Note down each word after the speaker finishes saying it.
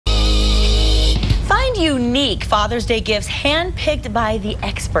unique Father's Day gifts handpicked by the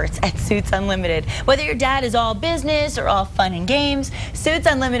experts at Suits Unlimited. Whether your dad is all business or all fun and games, Suits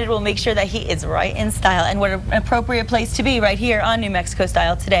Unlimited will make sure that he is right in style. And what an appropriate place to be right here on New Mexico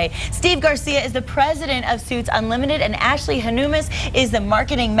Style today. Steve Garcia is the president of Suits Unlimited, and Ashley Hanousmis is the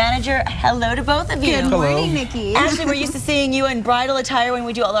marketing manager. Hello to both of you. Good morning, Nikki. Ashley, we're used to seeing you in bridal attire when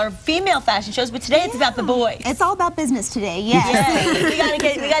we do all our female fashion shows, but today it's about the boys. It's all about business today,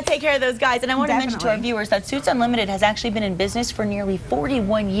 yes. we gotta take care of those guys. And I want to mention to our viewers that Suits Unlimited has actually been in business for nearly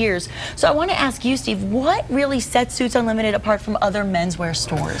 41 years. So I want to ask you, Steve, what really sets Suits Unlimited apart from other menswear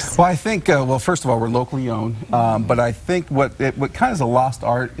stores? Well, I think, well, first of all, we're locally owned, but I think what kind of is a lost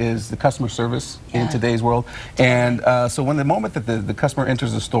art is the customer service in today's world. And so when the moment that the customer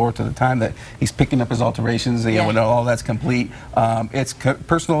enters the store to the time that he's picking up his alterations, you know, when all that's complete, it's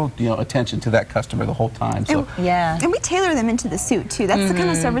personal, attention to that customer the whole time. So and we tailor them into the suit too. That's the kind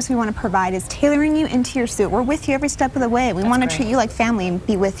of service we want to provide, is tailoring you into your suit. We're with you every step of the way. We want to treat you like family and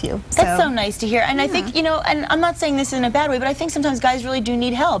be with you. That's so nice to hear. And I think, and I'm not saying this in a bad way, but I think sometimes guys really do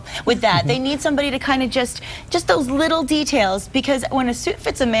need help with that. They need somebody to kind of just those little details, because when a suit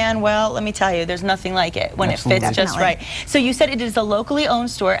fits a man, well, let me tell you, there's nothing like it when it fits just right. So you said it is a locally owned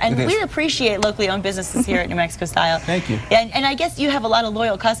store, and we appreciate locally owned businesses here at New Mexico Style. Thank you. And I guess you have a lot of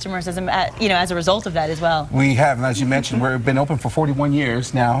loyal customers as a result of that as well. We have, and as you mentioned, we've been open for 41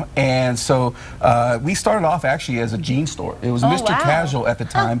 years now, and so we started off actually as a jean store. It was Mr. Casual at the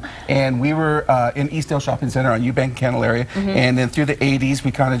time, and we were in Eastdale Shopping Center on Eubank Canal area, and then through the 80s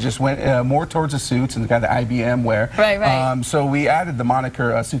we kind of just went more towards the suits and kind of IBM wear. So we added the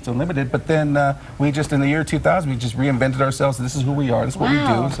moniker Suits Unlimited, but then we just, in the year 2000, we just reinvented ourselves. This is who we are. This is what we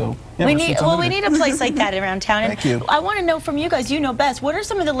do. So we need a place like that around town. Thank you. I want to know from you guys, you know best, what are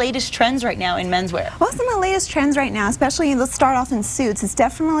some of the latest trends right now in menswear? Well, some of the latest trends right now, especially, let's start off in suits, it's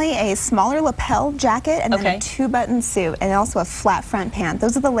definitely a smaller lapel jacket and then a two-button suit, and also a flat front pant.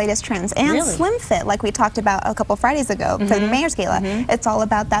 Those are the latest trends. And slim fit, like we talked about a couple Fridays ago for the Mayor's Gala. It's all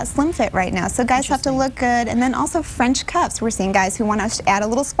about that slim fit right now. So guys have to look good. And then also French cuffs. We're seeing guys who want to add a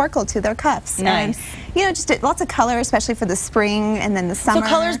little sparkle to their cuffs. Nice. And, just lots of color, especially for the spring and then the summer. So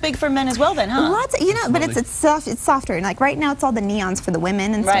color's big for men as well then, huh? Lots, but it's softer. And like right now it's all the neons for the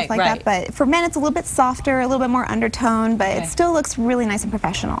women and stuff like that. But for men it's a little bit softer, a little bit more undertone, but it still looks really nice and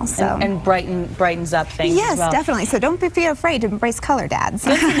professional. So and brightens up things as well. Yes, definitely. So don't be afraid to embrace color, dads.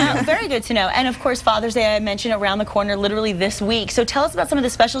 Good to know. Very good to know. And of course, Father's Day, I mentioned, around the corner, literally this week. So tell us about some of the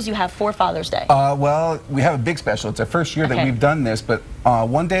specials you have for Father's Day. Well, we have a big special. It's our first year that we've done this, but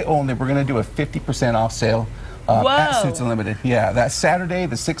one day only, we're going to do a 50% off sale at Suits Unlimited. Yeah, that Saturday,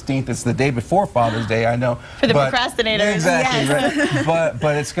 the 16th, it's the day before Father's Day, I know. For the procrastinators. Exactly,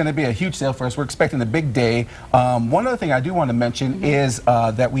 but it's going to be a huge sale for us. We're expecting a big day. One other thing I do want to mention is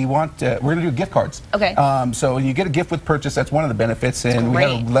that we're going to do gift cards. Okay. So you get a gift with purchase, that's one of the benefits, and we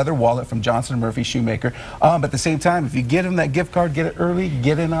have a leather wallet from Johnson & Murphy Shoemaker. But at the same time, if you get them that gift card, get it early,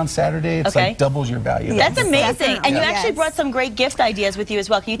 get in on Saturday, it's like doubles your value. That's amazing. And you actually brought some great gift ideas with you as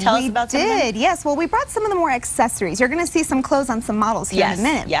well. Can you tell us about some of them? We did, yes. Well, we brought some of the more accessories. You're going to see some clothes on some models here in a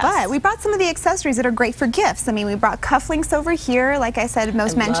minute. But we brought some of the accessories that are great for gifts. I mean, we brought cufflinks over here. Like I said,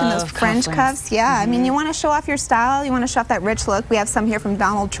 most mentioned those French cuffs. Yeah, I mean, you want to show off your style. You want to show off that rich look. We have some here from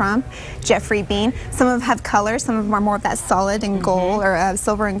Donald Trump, Jeffrey Bean. Some of them have color. Some of them are more of that solid and gold, or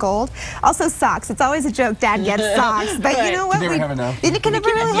silver and gold. Also socks. It's always a joke, Dad gets socks. But you know what? You never have enough. You can never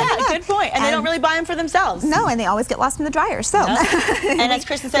really have enough. Good point. And they don't really buy them for themselves. No, and they always get lost in the dryer. So. And as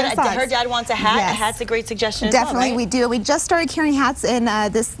Kristen said, her dad wants a hat. A hat's a great suggestion as well, Definitely, we do. We just started carrying hats in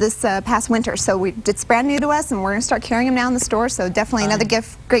this past winter, so it's brand new to us, and we're going to start carrying them now in the store. So definitely another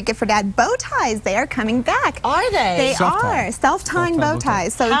great gift for Dad. Bow ties, they are coming back. Are they? They are self-tying bow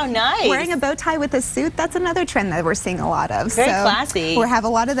ties. So how nice! Wearing a bow tie with a suit, that's another trend that we're seeing a lot of. Very classy. We have a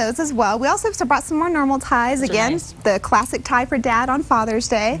lot of those as well. We also brought some more normal ties. Again, the classic tie for Dad on Father's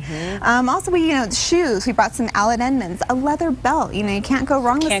Day. Also, shoes. We brought some Allen Edmonds, a leather belt. You can't go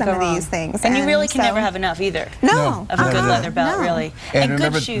wrong with some of these things. And you really can never have enough either. No. Of a good leather belt, really. And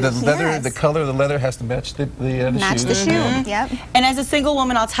remember, good shoes. the leather, the color of the leather has to match the shoe. Yep. And as a single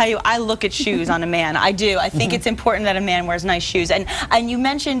woman, I'll tell you, I look at shoes on a man. I do. I think it's important that a man wears nice shoes. And you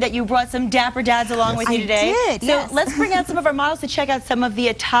mentioned that you brought some dapper dads along with you today. I did, So let's bring out some of our models to check out some of the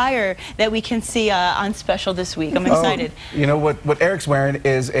attire that we can see on special this week. I'm excited. You know what Eric's wearing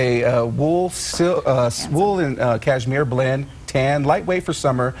is a wool and cashmere blend. Tan, lightweight for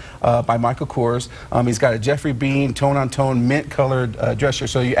summer, by Michael Kors. He's got a Jeffrey Bean tone-on-tone mint-colored dress shirt,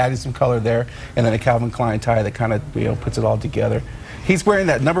 so you added some color there, and then a Calvin Klein tie that kind of puts it all together. He's wearing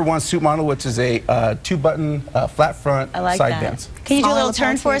that #1 suit model, which is a two-button flat front side bands. Can you do a little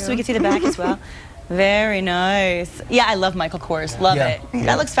turn for us so we can see the back as well? Very nice. Yeah, I love Michael Kors. Love it.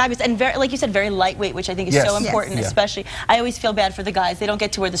 That looks fabulous. And very, like you said, very lightweight, which I think is so important, especially. I always feel bad for the guys. They don't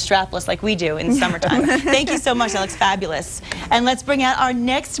get to wear the strapless like we do in the summertime. Thank you so much. That looks fabulous. And let's bring out our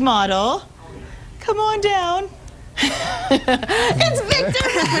next model. Come on down. It's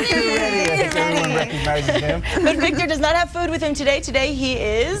Victor Everyone recognizes him. But Victor does not have food with him today. Today he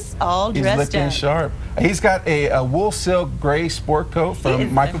is all dressed He's looking sharp. He's got a wool silk gray sport coat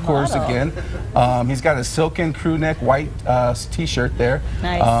from Michael Kors again. He's got a silken crew neck white t-shirt there.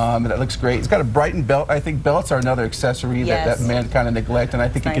 Nice. That looks great. He's got a brightened belt. I think belts are another accessory that men kind of neglect, and I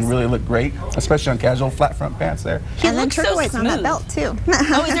think it can really look great, especially on casual flat front pants there. He looks turquoise on that belt too.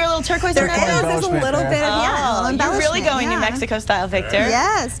 Oh, is there a little turquoise in that belt? There's a little bit of You're really going New Mexico style, Victor.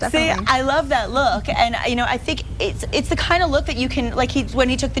 Yes, definitely. See, I love that look, and you know, I think it's the kind of look that you can, like, when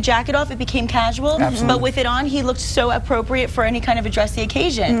he took the jacket off, it became casual. But with it on, he looked so appropriate for any kind of a dressy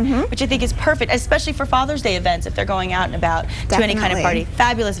occasion, which I think is perfect, especially for Father's Day events if they're going out and about to any kind of party.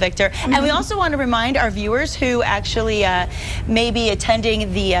 Fabulous, Victor. And we also want to remind our viewers who actually may be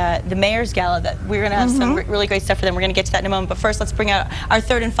attending the Mayor's Gala that we're going to have some really great stuff for them. We're going to get to that in a moment. But first, let's bring out our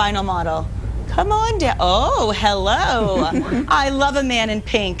third and final model. Come on down. Oh, hello. I love a man in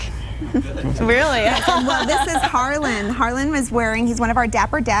pink. Really? Well, this is Harlan. Harlan was wearing, he's one of our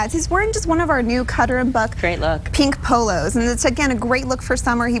dapper dads. He's wearing just one of our new Cutter and Buck pink polos. And it's, again, a great look for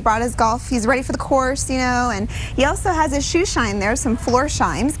summer. He brought his golf. He's ready for the course, you know. And he also has his shoe shine there, some floor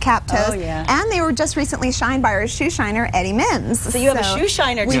shines, cap toes. And they were just recently shined by our shoe shiner, Eddie Mims. So you have a shoe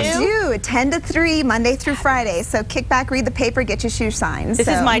shiner, too? We do. 10 to 3, Monday through Friday. So kick back, read the paper, get your shoe shines. This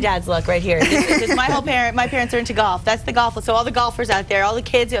is my dad's look right here. This is my whole my parents are into golf. That's the golf look. So all the golfers out there, all the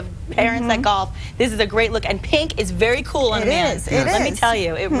kids who have parents that golf, this is a great look, and pink is very cool on a man. Let me tell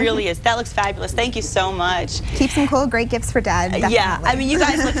you, it really is. That looks fabulous. Thank you so much. Keeps them cool. Great gifts for Dad. Definitely. Yeah, I mean, you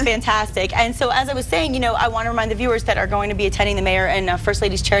guys look fantastic. And so, as I was saying, you know, I want to remind the viewers that are going to be attending the Mayor and First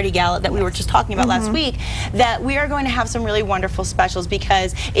Lady's Charity Gala that we were just talking about last week, that we are going to have some really wonderful specials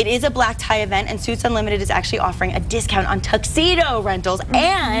because it is a black tie event, and Suits Unlimited is actually offering a discount on tuxedo rentals,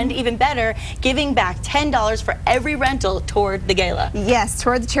 and even better, giving back $10 for every rental toward the gala. Yes,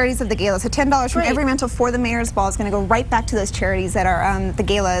 toward the charities of the gala. So $10 from every rental for the Mayor's Ball is going to go right back to those charities that are the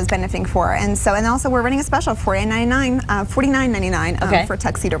gala is benefiting for. And also we're running a special, $49.99 for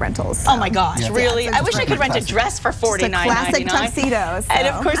tuxedo rentals. So. Oh my gosh, really? I wish I could rent a dress for $49.99. Classic tuxedos. So. And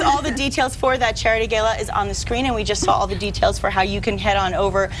of course, all the details for that charity gala is on the screen, and we just saw all the details for how you can head on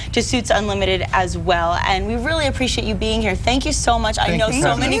over to Suits Unlimited as well. And we really appreciate you being here. Thank you so much. I know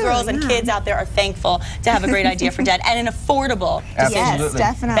so many girls and kids out there are thankful to have a great idea for Dad and an affordable Yes,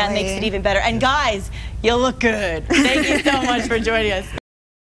 definitely. That makes it even better. And guys, you look good. Thank you so much for joining us.